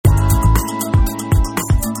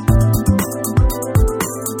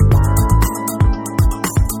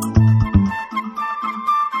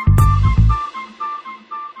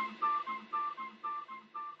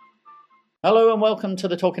Hello and welcome to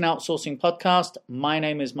the Talking Outsourcing podcast. My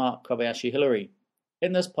name is Mark Kobayashi Hillary.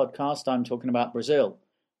 In this podcast, I'm talking about Brazil.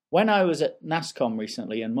 When I was at NASSCOM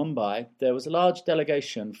recently in Mumbai, there was a large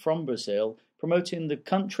delegation from Brazil promoting the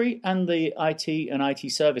country and the IT and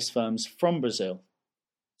IT service firms from Brazil.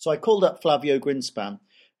 So I called up Flavio Greenspan,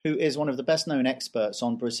 who is one of the best-known experts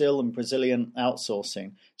on Brazil and Brazilian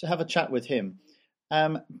outsourcing, to have a chat with him.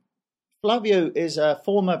 Flavio is a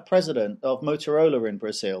former president of Motorola in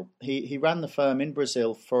Brazil. He ran the firm in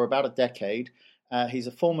Brazil for about a decade. He's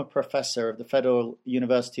a former professor of the Federal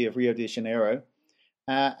University of Rio de Janeiro.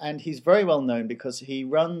 And he's very well known because he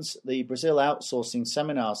runs the Brazil Outsourcing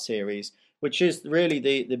Seminar Series, which is really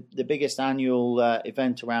the biggest annual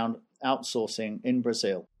event around outsourcing in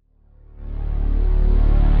Brazil.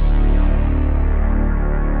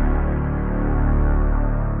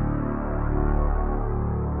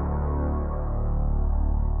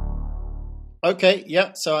 Okay,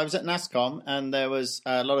 yeah. So I was at NASSCOM and there was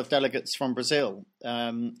a lot of delegates from Brazil,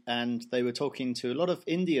 and they were talking to a lot of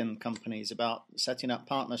Indian companies about setting up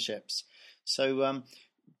partnerships. So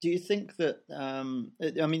do you think that,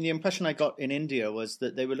 the impression I got in India was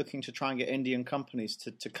that they were looking to try and get Indian companies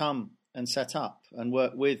to come and set up and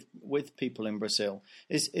work with people in Brazil.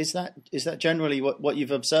 Is that generally what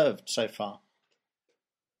you've observed so far?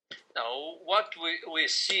 Now, what we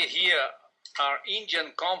see here are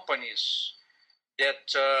Indian companies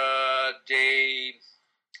that they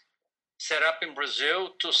set up in Brazil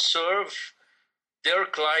to serve their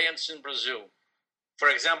clients in Brazil. For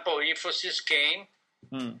example, Infosys came,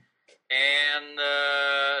 and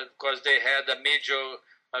because they had a major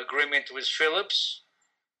agreement with Philips,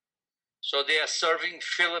 so they are serving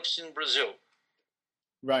Philips in Brazil.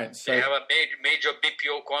 Right. So they have a major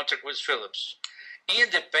BPO contract with Philips.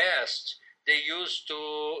 In the past, they used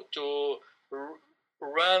to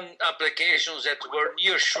run applications that were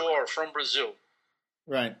near shore from Brazil.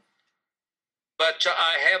 Right. But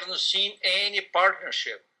I haven't seen any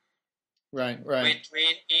partnership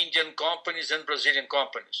between Indian companies and Brazilian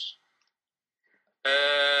companies.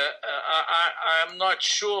 I'm not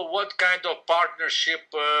sure what kind of partnership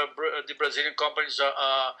the Brazilian companies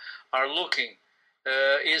are looking.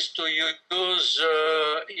 Is to use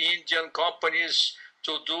Indian companies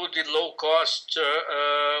to do the low-cost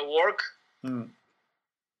work?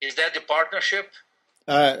 Is that the partnership?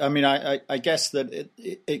 I guess that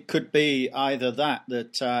it could be either that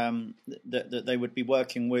they would be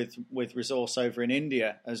working with resource over in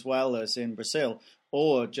India as well as in Brazil,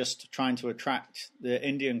 or just trying to attract the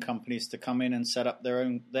Indian companies to come in and set up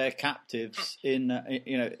their captives in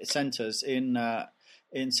centers in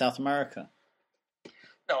South America.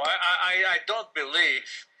 No, I don't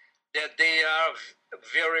believe that they are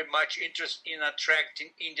very much interested in attracting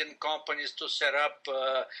Indian companies to set up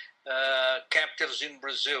captives in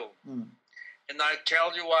Brazil. And I'll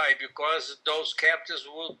tell you why, because those captives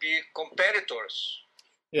will be competitors.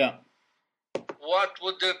 Yeah. What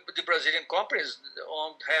would the Brazilian companies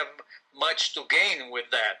won't have much to gain with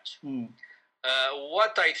that?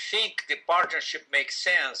 What I think the partnership makes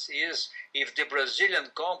sense is if the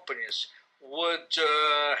Brazilian companies would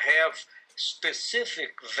have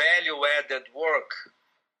specific value-added work,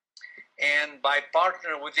 and by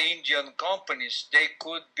partnering with the Indian companies, they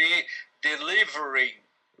could be delivering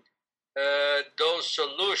those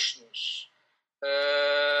solutions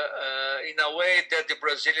in a way that the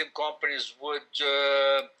Brazilian companies would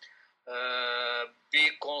be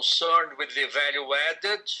concerned with the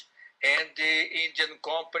value-added, and the Indian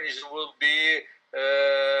companies will be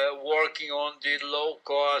working on the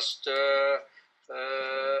low-cost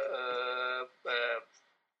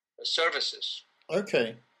services.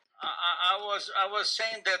 Okay. I was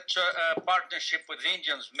saying that partnership with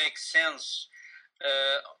Indians makes sense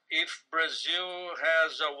if Brazil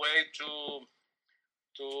has a way to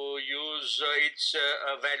use its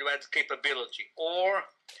value-added capability, or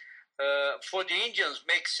for the Indians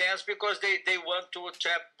makes sense because they want to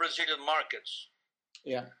tap Brazilian markets.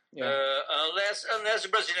 Yeah. Unless the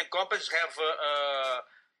Brazilian companies have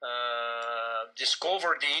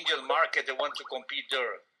discovered the Indian market, they want to compete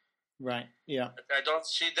there. Right. Yeah. I don't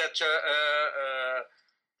see that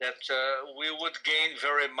we would gain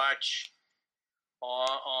very much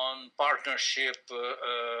on partnership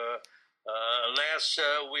unless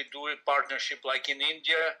we do a partnership like in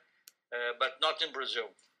India, but not in Brazil.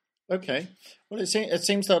 Okay. Well, it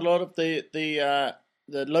seems that a lot of the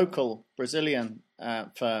local Brazilian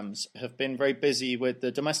firms have been very busy with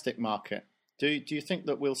the domestic market. Do you think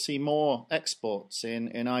that we'll see more exports in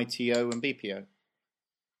ITO and BPO?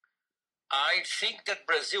 I think that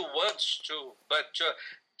Brazil wants to, but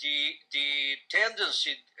the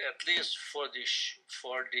tendency, at least for the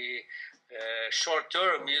short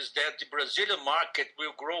term is that the Brazilian market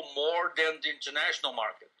will grow more than the international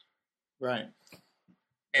market. Right.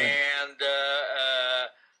 And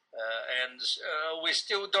we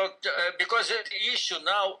still don't, because the issue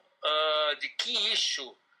now, the key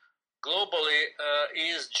issue globally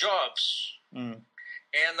is jobs.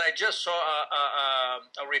 And I just saw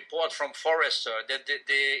a report from Forrester that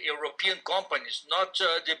the European companies, not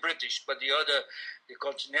the British, but the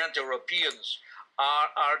continental Europeans,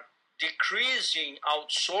 are decreasing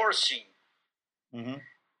outsourcing. And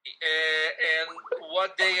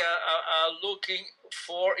what they are looking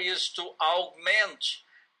for is to augment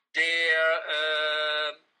their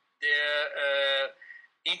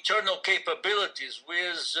internal capabilities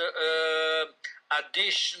with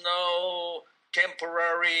additional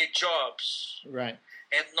temporary jobs, right?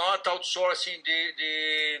 And not outsourcing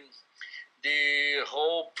the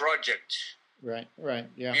whole project, right?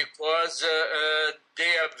 Yeah, because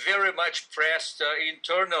they are very much pressed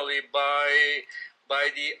internally by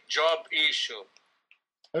the job issue.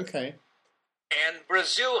 Okay. And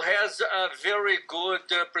Brazil has a very good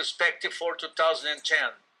perspective for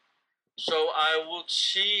 2010. So I would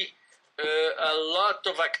see a lot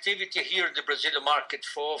of activity here in the Brazilian market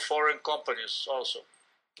for foreign companies also.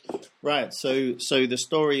 Right. So the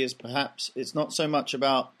story is perhaps it's not so much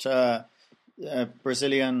about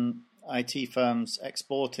Brazilian IT firms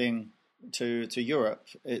exporting to Europe.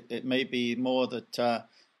 It may be more that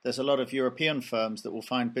there's a lot of European firms that will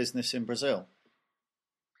find business in Brazil.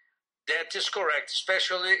 That is correct,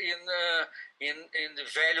 especially in the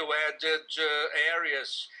value-added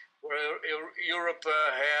areas where Europe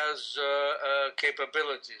has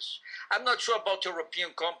capabilities. I'm not sure about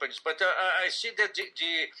European companies, but I see that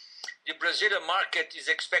the Brazilian market is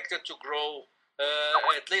expected to grow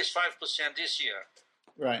at least 5% this year.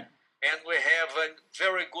 Right. And we have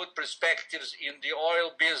very good perspectives in the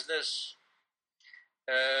oil business.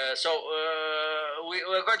 So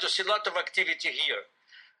we're going to see a lot of activity here.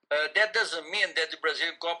 That doesn't mean that the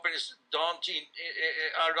Brazilian companies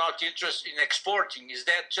are not interested in exporting. Is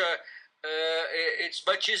that it's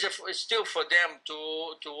much easier still for them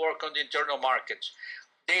to work on the internal market.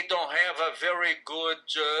 They don't have a very good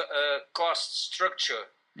cost structure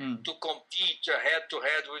to compete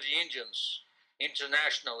head-to-head with the Indians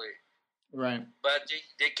internationally. Right. But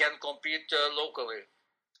they can compete locally.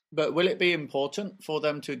 But will it be important for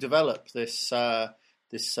them to develop this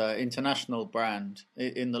international brand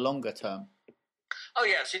in the longer term? Oh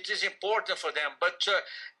yes, it is important for them, but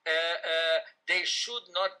they should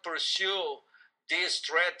not pursue this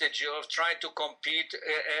strategy of trying to compete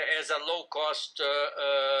as a low-cost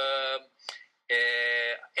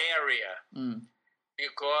area,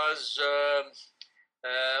 because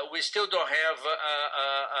we still don't have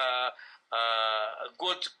a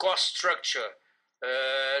good cost structure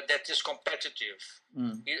that is competitive.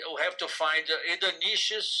 You have to find either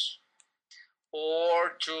niches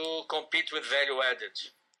or to compete with value-added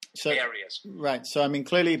areas. Right. So, I mean,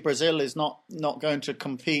 clearly Brazil is not going to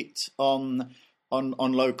compete on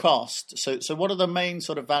low cost. So what are the main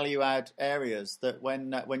sort of value-add areas that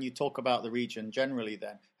when you talk about the region generally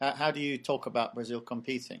then, how do you talk about Brazil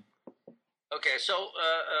competing? Okay, so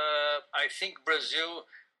I think Brazil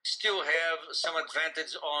still have some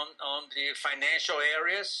advantage on the financial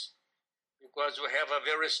areas because we have a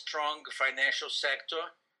very strong financial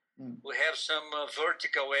sector. We have some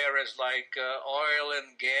vertical areas like oil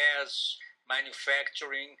and gas,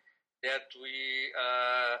 manufacturing, that we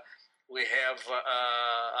have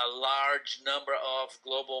a large number of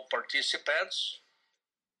global participants.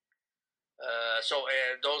 So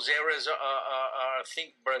those areas I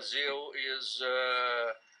think Brazil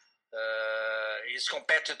is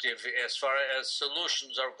competitive as far as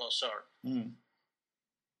solutions are concerned.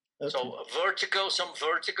 Okay. So some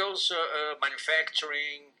verticals,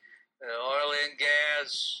 manufacturing, oil and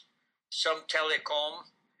gas, some telecom,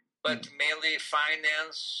 but mainly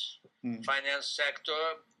finance sector.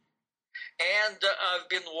 And I've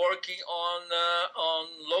been working on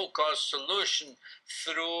low-cost solution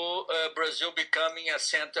through Brazil becoming a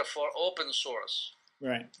center for open source.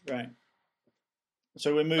 Right.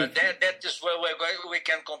 So we're moving. But that is where we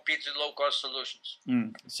can compete with low-cost solutions.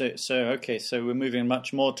 So we're moving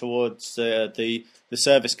much more towards the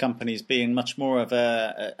service companies being much more of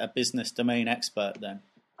a business domain expert then.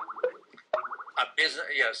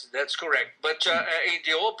 Yes, that's correct. But in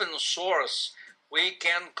the open source, we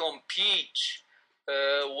can compete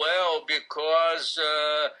well because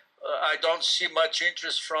I don't see much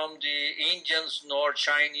interest from the Indians nor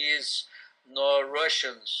Chinese nor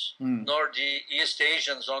Russians, nor the East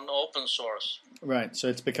Asians on open source. Right, so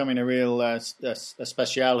it's becoming a real a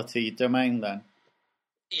speciality domain then.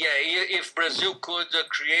 if Brazil could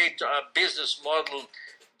create a business model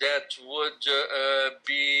that would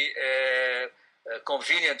be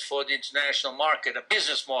convenient for the international market, a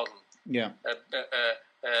business model. Yeah.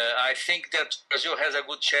 I think that Brazil has a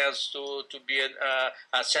good chance to be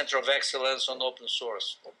a center of excellence on open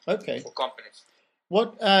source for companies.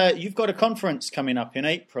 What you've got a conference coming up in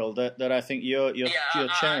April that I think you're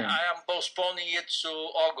chairing. I am postponing it to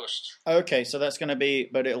August. Okay, so that's going to be,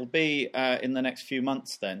 but it'll be in the next few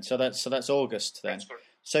months then. So that's August then.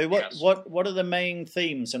 So what are the main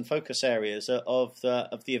themes and focus areas of the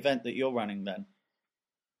event that you're running then?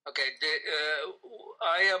 Okay,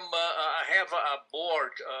 I have a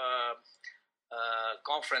board,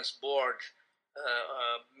 conference board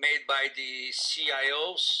made by the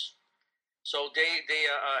CIOs. So they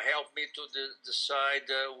help me to decide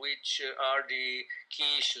which are the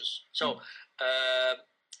key issues. So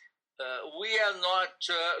we are not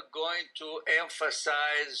going to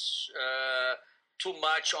emphasize too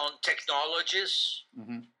much on technologies.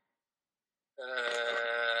 Mm-hmm.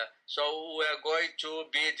 So we are going to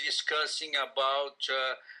be discussing about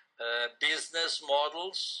business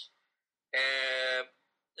models,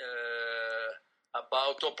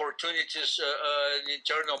 about opportunities in the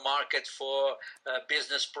internal market for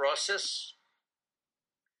business process.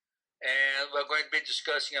 And we're going to be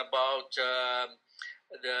discussing about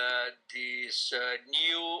this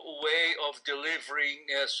new way of delivering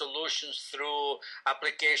solutions through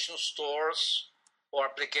application stores or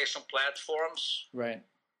application platforms. Right.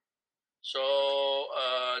 So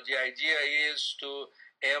the idea is to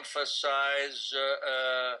emphasize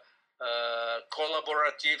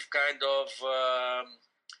collaborative kind of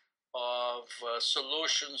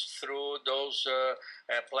solutions through those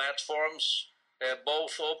platforms,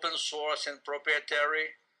 both open source and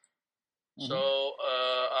proprietary. Mm-hmm. So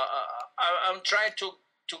I'm trying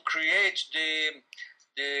to create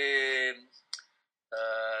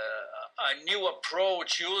a new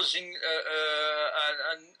approach using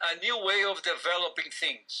a new way of developing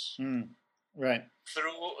things. Right.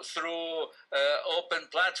 Through open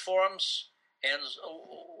platforms and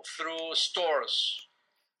through stores,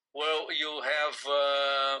 where you have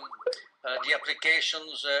the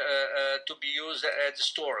applications to be used at the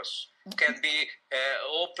stores. Can be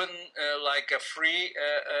open, like a free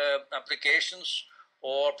applications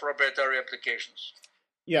or proprietary applications.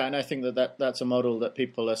 Yeah, and I think that's a model that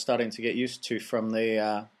people are starting to get used to from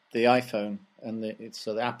the iPhone and the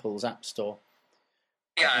Apple's App Store.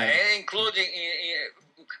 Yeah, including,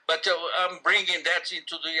 but I'm bringing that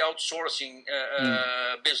into the outsourcing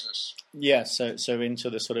business. Yeah, so into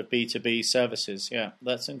the sort of B2B services. Yeah,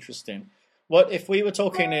 that's interesting. What if we were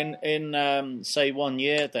talking in say 1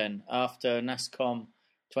 year then after NASSCOM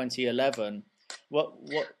 2011?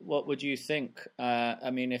 What would you think?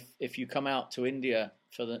 I mean, if you come out to India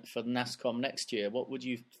for the NASSCOM next year, what would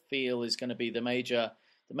you feel is going to be the major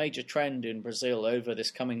trend in Brazil over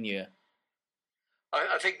this coming year?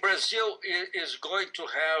 I think Brazil is going to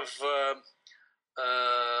have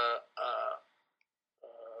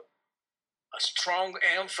a strong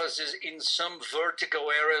emphasis in some vertical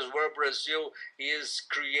areas where Brazil is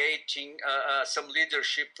creating some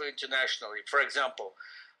leadership internationally. For example,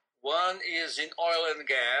 one is in oil and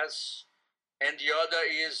gas, and the other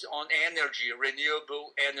is on energy,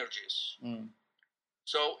 renewable energies.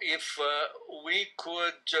 So if we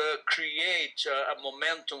could create a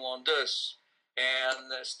momentum on this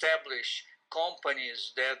and establish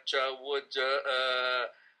companies that would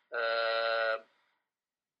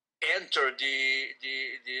enter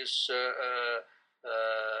this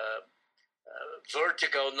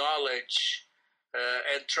vertical knowledge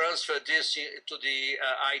and transfer this to the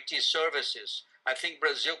IT services, I think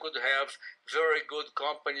Brazil could have very good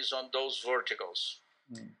companies on those verticals.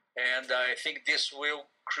 And I think this will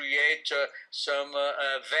create some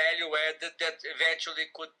value added that eventually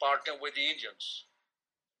could partner with the Indians.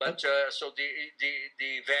 But so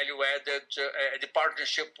the value added, the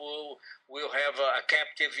partnership will have a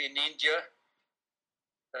captive in India.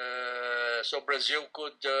 So Brazil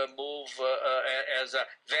could move as a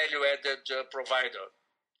value added provider.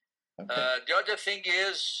 Okay. The other thing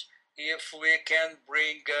is, if we can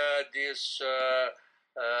bring this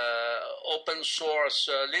open source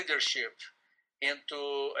leadership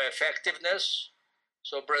into effectiveness,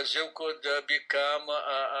 so Brazil could become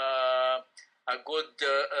a good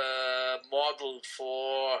model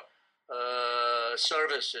for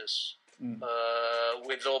services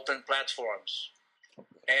with open platforms.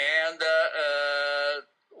 And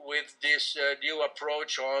with this new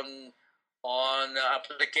approach on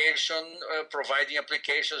application, providing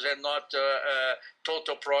applications and not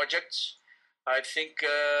total projects, I think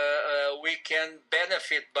we can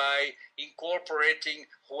benefit by incorporating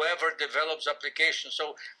whoever develops applications.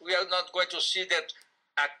 So we are not going to see that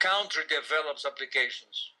a country develops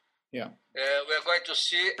applications. Yeah. We are going to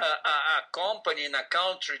see a company in a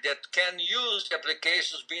country that can use the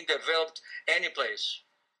applications being developed any place.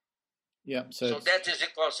 Yeah. So that is the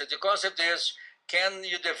concept. The concept is, can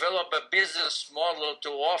you develop a business model to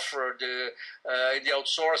offer the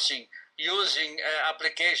outsourcing using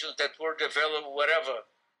applications that were developed wherever?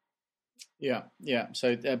 Yeah, yeah.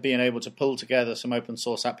 So being able to pull together some open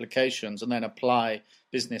source applications and then apply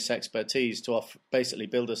business expertise to basically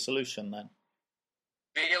build a solution then.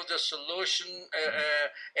 Build a solution,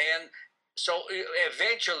 and so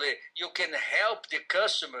eventually you can help the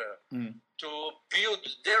customer to build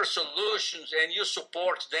their solutions, and you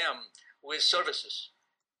support them with services.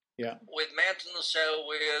 Yeah. With maintenance,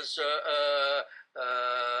 with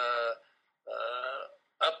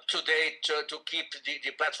up to date, to keep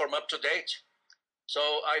the platform up to date. So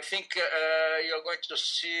I think you're going to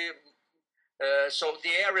see, so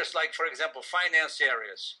the areas like, for example, finance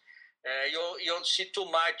areas, you don't see too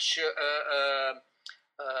much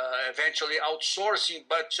eventually outsourcing,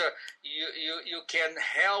 but you can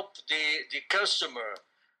help the customer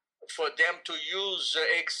for them to use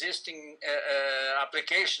existing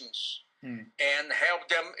applications and help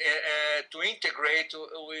them to integrate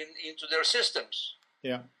into their systems.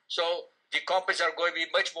 Yeah. So the companies are going to be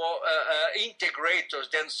much more integrators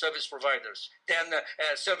than service providers, than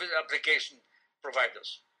service application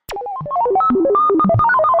providers.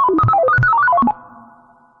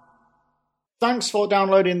 Thanks for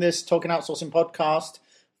downloading this Talking Outsourcing podcast.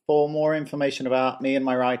 For more information about me and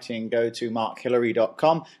my writing, go to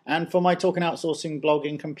markhillary.com. And for my Talking Outsourcing blog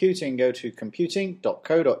in computing, go to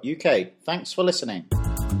computing.co.uk. Thanks for listening.